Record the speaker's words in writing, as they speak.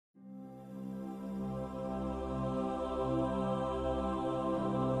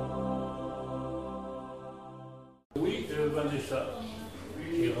Vanessa,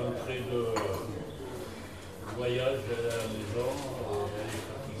 qui est rentrée de voyage à la maison, elle est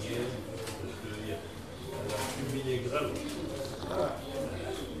fatiguée, parce qu'elle a subi des grèves.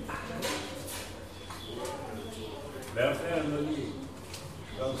 Mais après, elle me dit,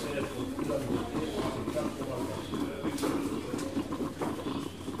 je pensais être tout embêté, c'est quand on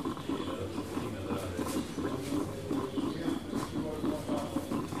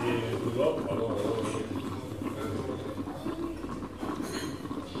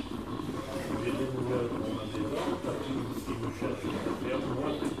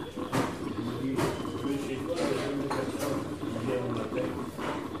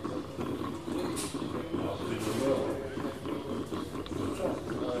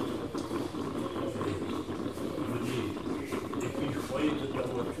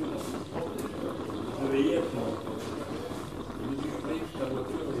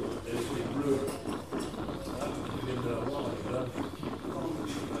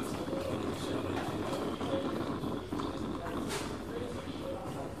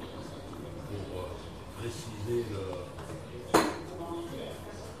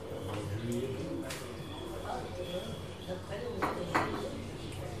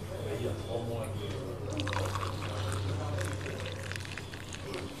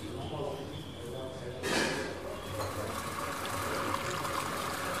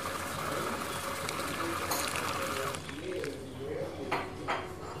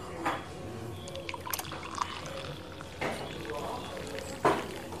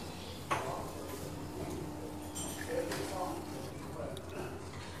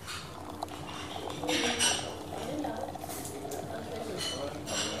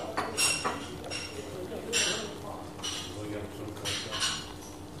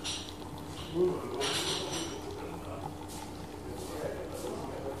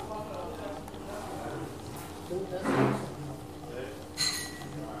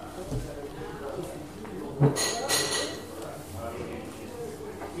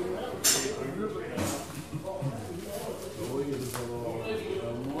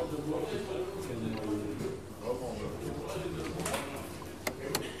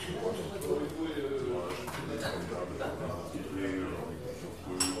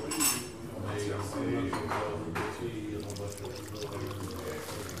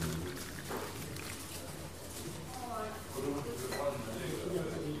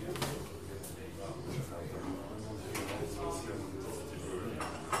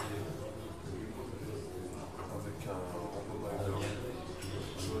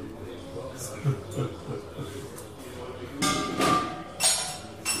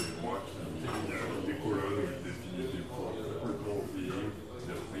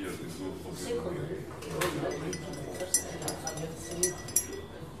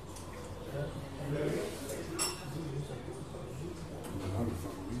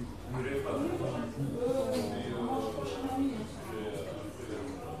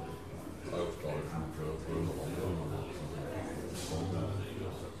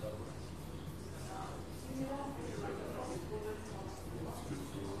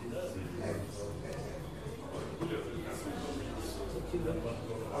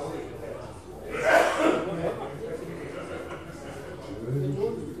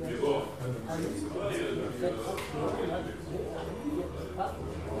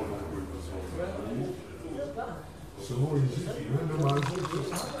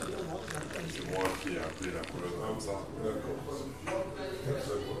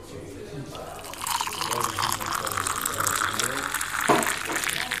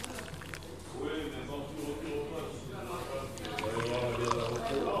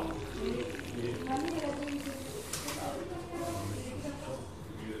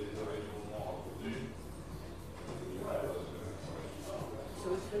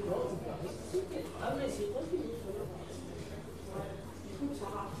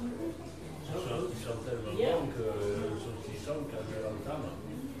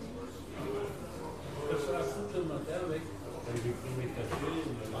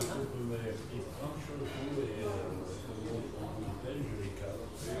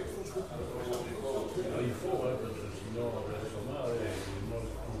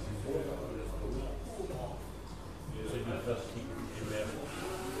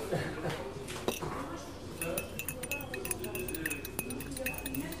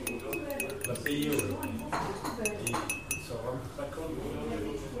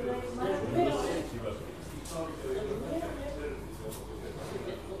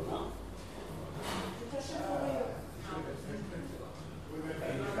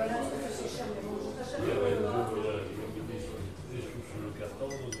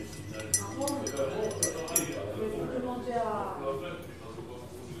va demander à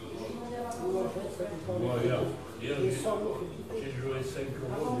Moi, hier j'ai joué 5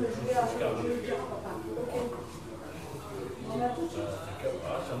 euros de plus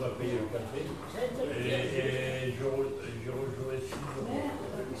ça m'a payé le café. Et j'ai rejoué 6 euros.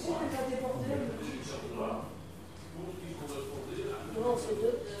 Non, c'est 2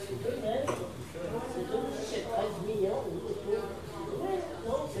 mètres. C'est 13 millions.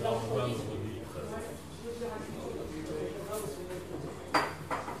 Non, c'est vendredi.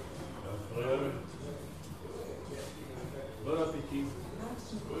 Bon appétit.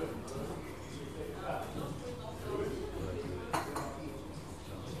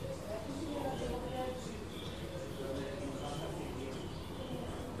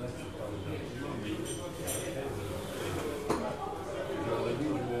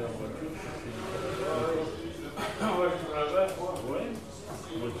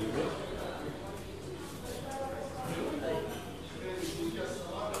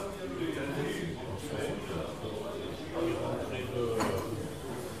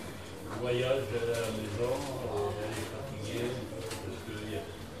 Voyage à la maison, elle est fatiguée parce qu'elle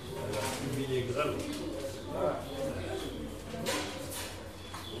a subi les grèves.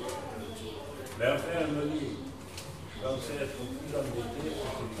 Mais après, elle me dit, je pensais être plus embêté,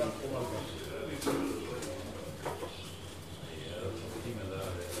 c'est pas trop mal passé. Et elle a sorti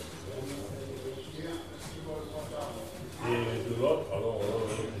madame. Et de l'autre, alors,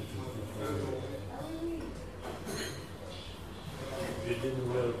 j'ai des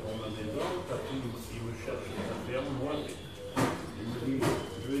nouvelles pour ma maison, papy, il me cherche, ça fait un mois. Il me dit,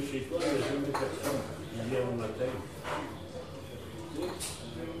 je vais chez toi, il n'y a jamais personne. Il vient au matin.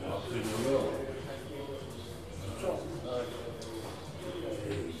 Après 9 heures, je sors.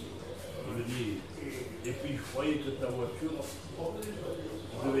 Et il me dit, et puis je croyais que ta voiture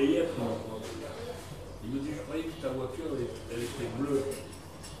devait y être. Il me dit, je croyais que ta voiture, elle était bleue.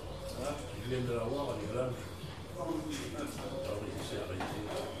 Ah, je viens de la voir, elle est blanche. Alors il s'est arrêté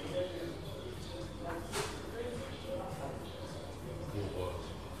pour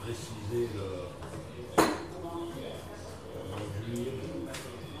préciser le juillet.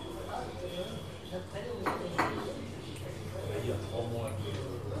 Il y a 3 mois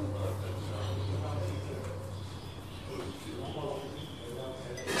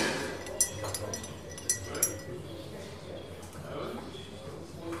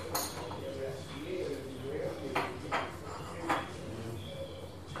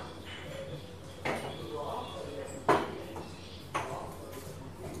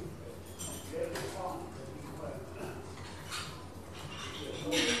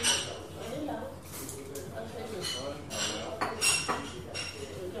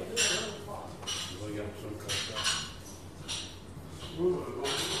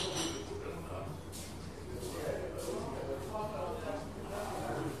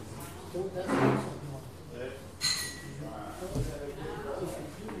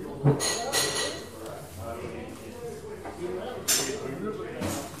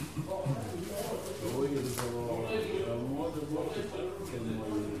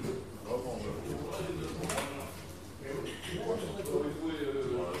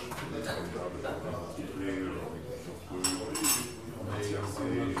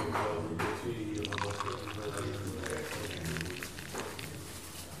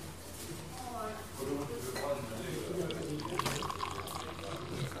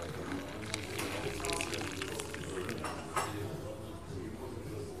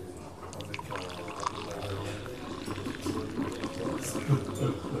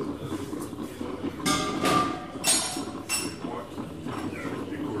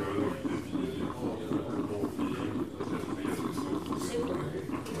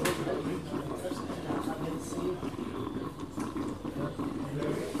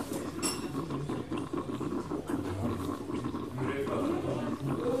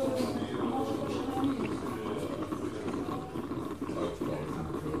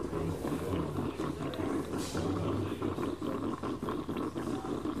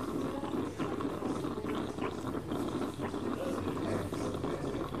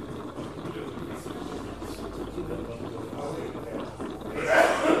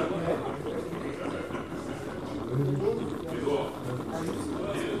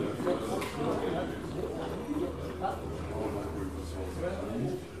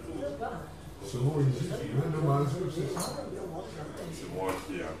C'est moi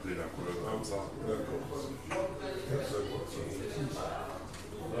qui ai appelé la couleur comme ça.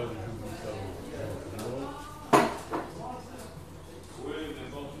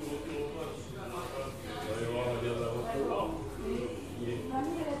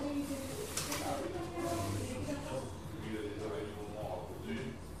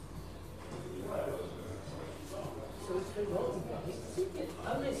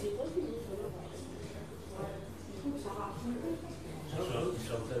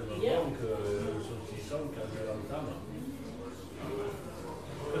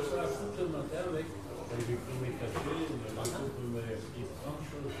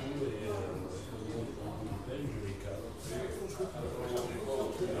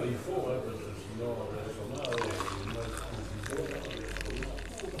 faut, hein, parce que sinon, l'estomac, moi,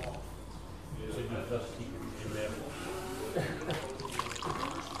 c'est du plastique éphémère.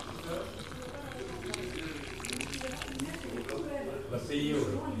 On va payer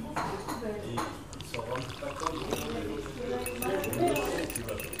aujourd'hui. Ils ne s'en rendent pas compte. Tu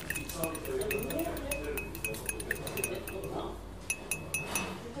vas.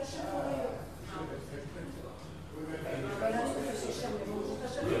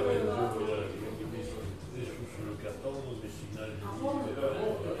 Des sous sur le carton, des signaux.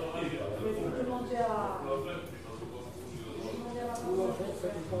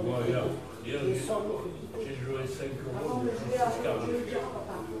 Moi, regarde, hier, j'ai joué 5 euros,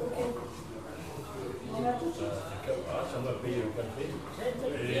 ça m'a payé le café.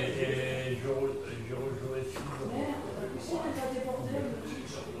 Et je rejouais 6 euros.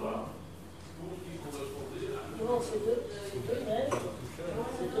 Non, c'est deux mails.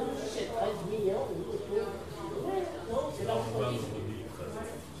 C'est 13 millions au total. Ouais, non, c'est la Vendredi.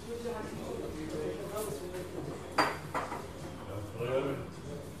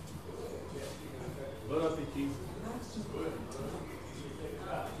 Bon appétit.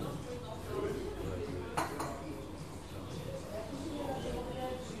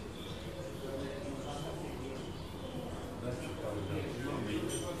 Là, tu parles gentiment, mais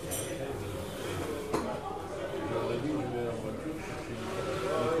j'aurais dû jouer en voiture chercher une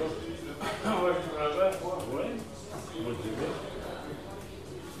Ah ouais, tu vas là? ouais, moi je vais.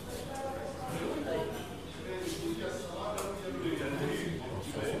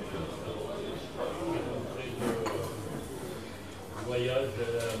 Voyage à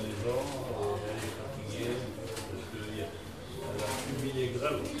la maison, elle est fatiguée parce qu'elle a subi les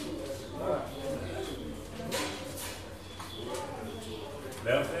grèves.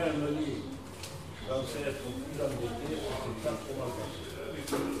 Mais après, elle me dit, je pensais être plus embêté, c'est pas trop mal passé.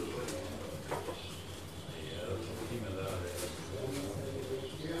 Et elle a sorti madame.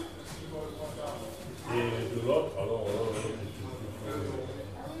 Et de l'autre, alors,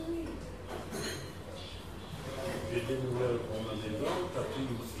 j'ai des nouvelles pour ma maison, parce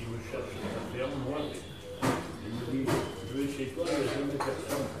qu'il me cherche, ça fait un mois. Il me dit, je vais chez toi, il n'y a jamais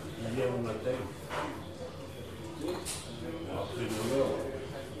personne. Il vient au matin. Après 9 heures,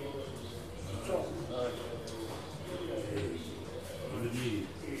 je sors. Il me dit,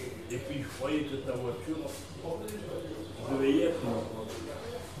 et puis je croyais que ta voiture devait y être.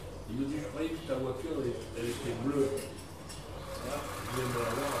 Il me dit, je croyais que ta voiture, elle était bleue. Là, je viens de la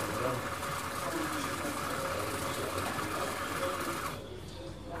voir, elle est blanche.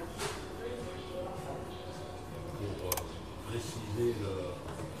 Pour préciser le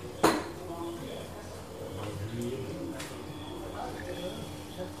juillet.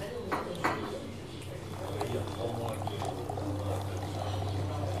 Il y a 3 mois.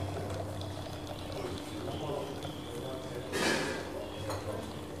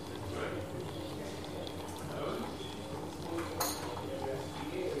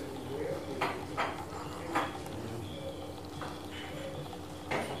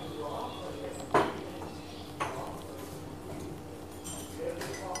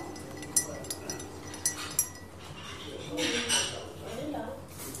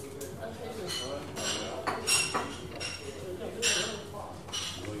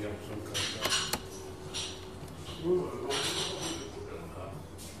 Regarde son cancer.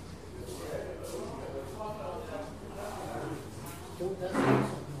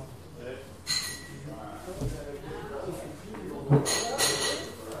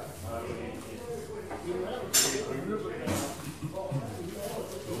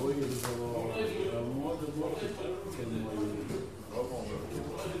 Oui, nous avons un mois de mois, quel mois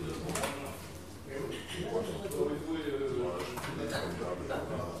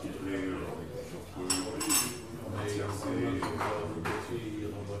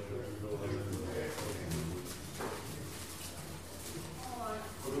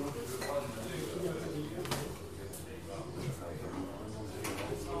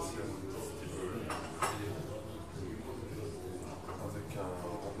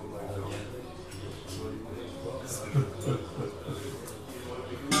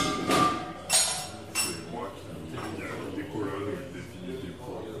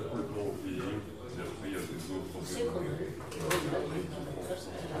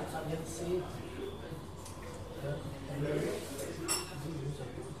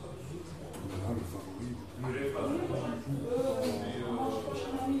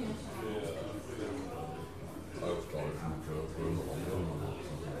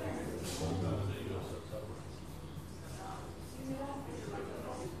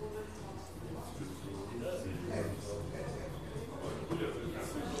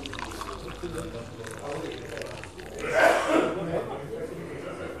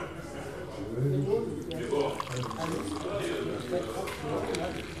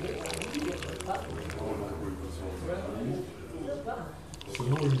pas.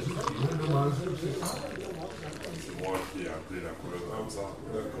 Sinon, il est dommage, c'est ça. C'est moi qui ai appelé la couleur comme ça.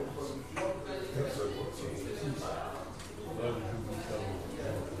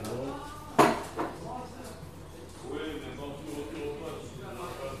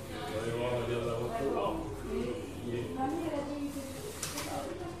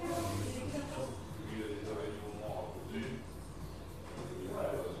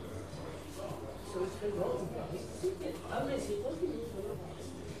 Ah, mais c'est toi qui dis.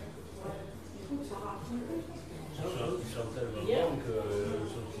 Ils sont tellement bons que le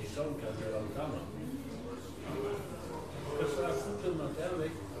saucisson, quand je l'entame, que ça fout le matin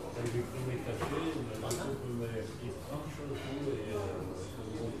avec. Quand j'ai pris mes cachets, je coupe mes petites tranches et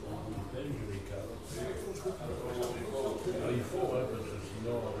on plein, je les cale. Alors, il faut, hein, parce que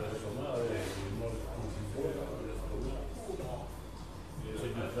sinon l'estomac est mal constitué. C'est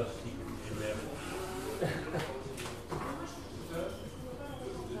du plastique, et merde.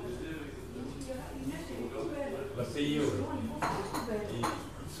 Va payer aujourd'hui. Ils ne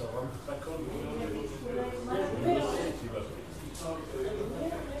s'en rendent pas compte. Tu vas payer.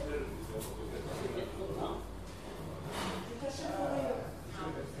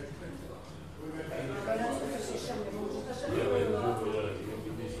 Il y avait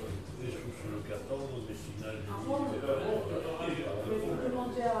des sous sur le carton, des signaux.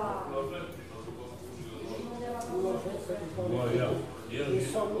 Moi, hier, j'ai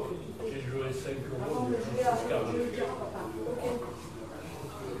joué 5 euros de jusqu'à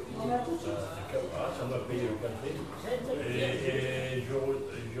ça m'a payé le café. Et je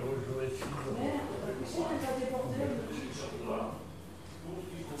rejouais 6 euros.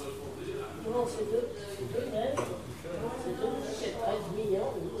 Non, c'est deux neufs. C'est deux, c'est 13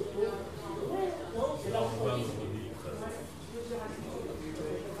 millions de autos. Ouais, non, c'est leur produit.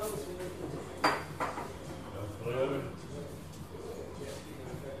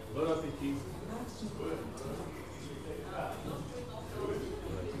 Bon appétit.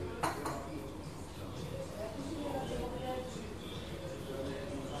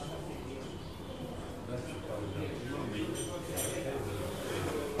 Là, tu parles gentiment, mais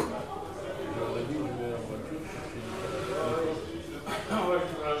j'aurais dit, je vais en voiture chercher une ah ouais,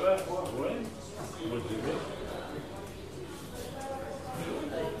 tu vas là, quoi? Ouais, moi je vais.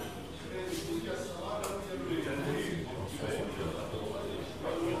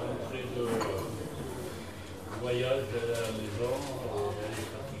 Voyage à la maison, elle est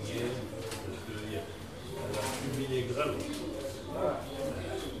fatiguée parce qu'elle a subi les grèves.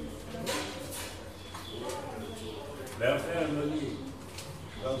 Mais après, elle me dit,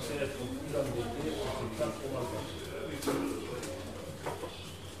 je pensais être plus embêtée, c'est pas trop mal passé.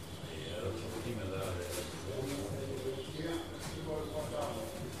 Et elle a sorti maintenant.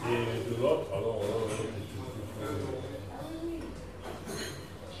 Et de l'autre, alors,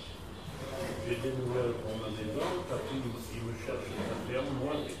 j'ai des nouvelles pour ma maison, papy il me cherche, ça fait un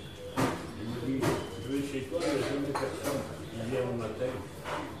mois. Il me dit, je vais chez toi, il n'y a jamais personne. Il vient au matin.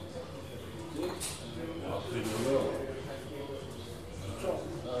 Après 9 heures, je sors.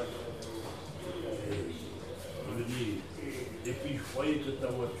 Il me dit, et puis je croyais que ta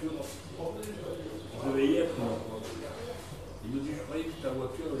voiture devait y être. Il me dit, je croyais que ta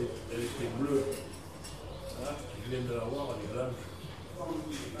voiture elle était bleue. Ah, je viens de la voir, elle est blanche. Alors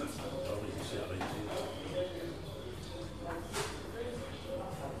il s'est arrêté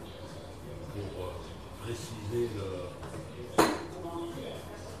pour préciser le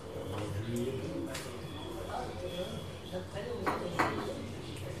juillet.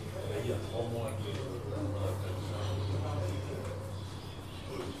 Il y a 3 mois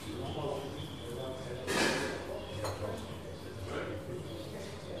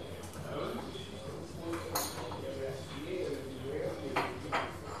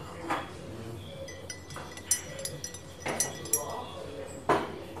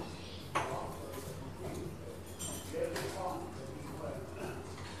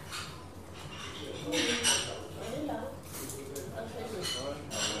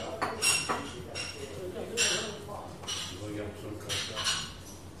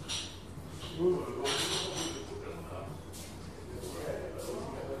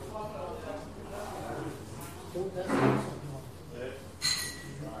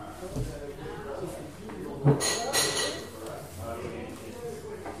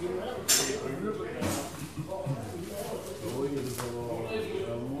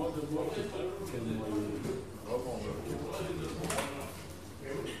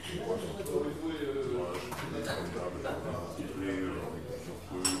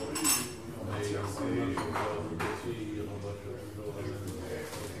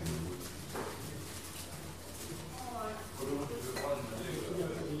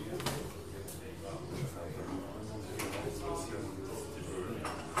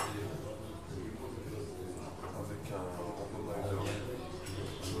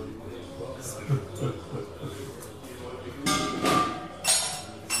C'est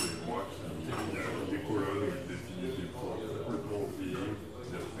moi qui décolonne, je définis des points complètement oubliés.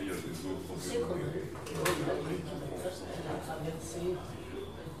 Et après, il y a des autres. C'est qu'on a traversé.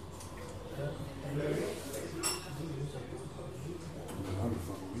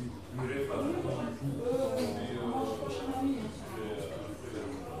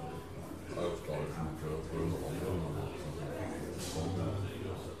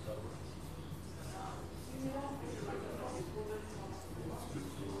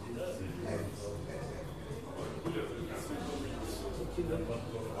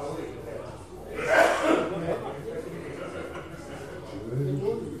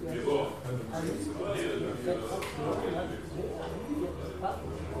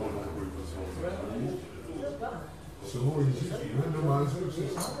 Selon ici, même le magasin,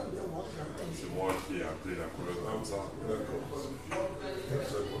 c'est ça? C'est moi qui ai appelé la colonne comme ça. D'accord.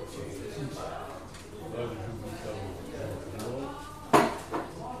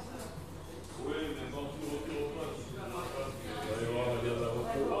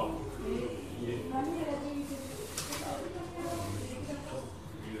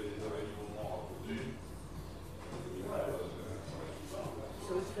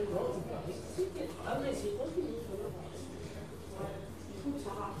 Ah mais c'est continu. Ils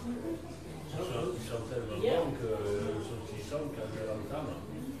sont tellement bons que le saucisson, quand je l'entame,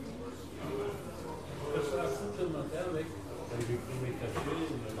 je ça la fout le matin avec j'ai pris mes cachets,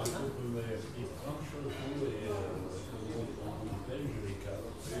 je coupe mes petites tranches, tout, et mon pain, je les cale.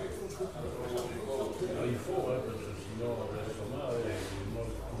 Alors il faut, hein, parce que sinon l'estomac, il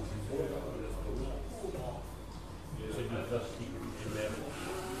mange tout du beau, l'estomac. C'est du plastique, c'est merde.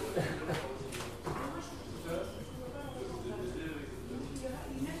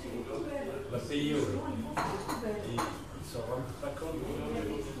 On va payer aujourd'hui. Ils ne s'en rendent pas compte.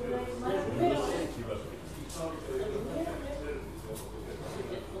 Je sais qu'il va payer.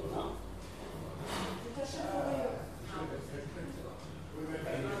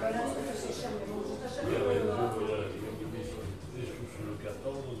 Il y avait des sous sur le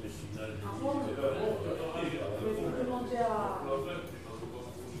 14, des signaux.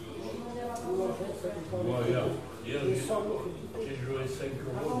 Hier, j'ai joué 5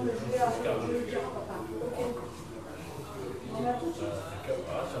 euros,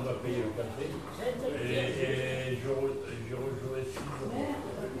 ça m'a payé le café. Et je rejouais 6 euros.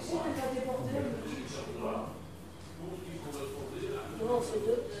 Non, c'est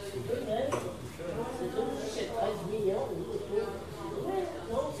deux neiges. C'est 13 millions. Ouais,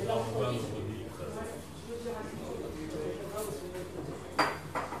 non, c'est leur produit.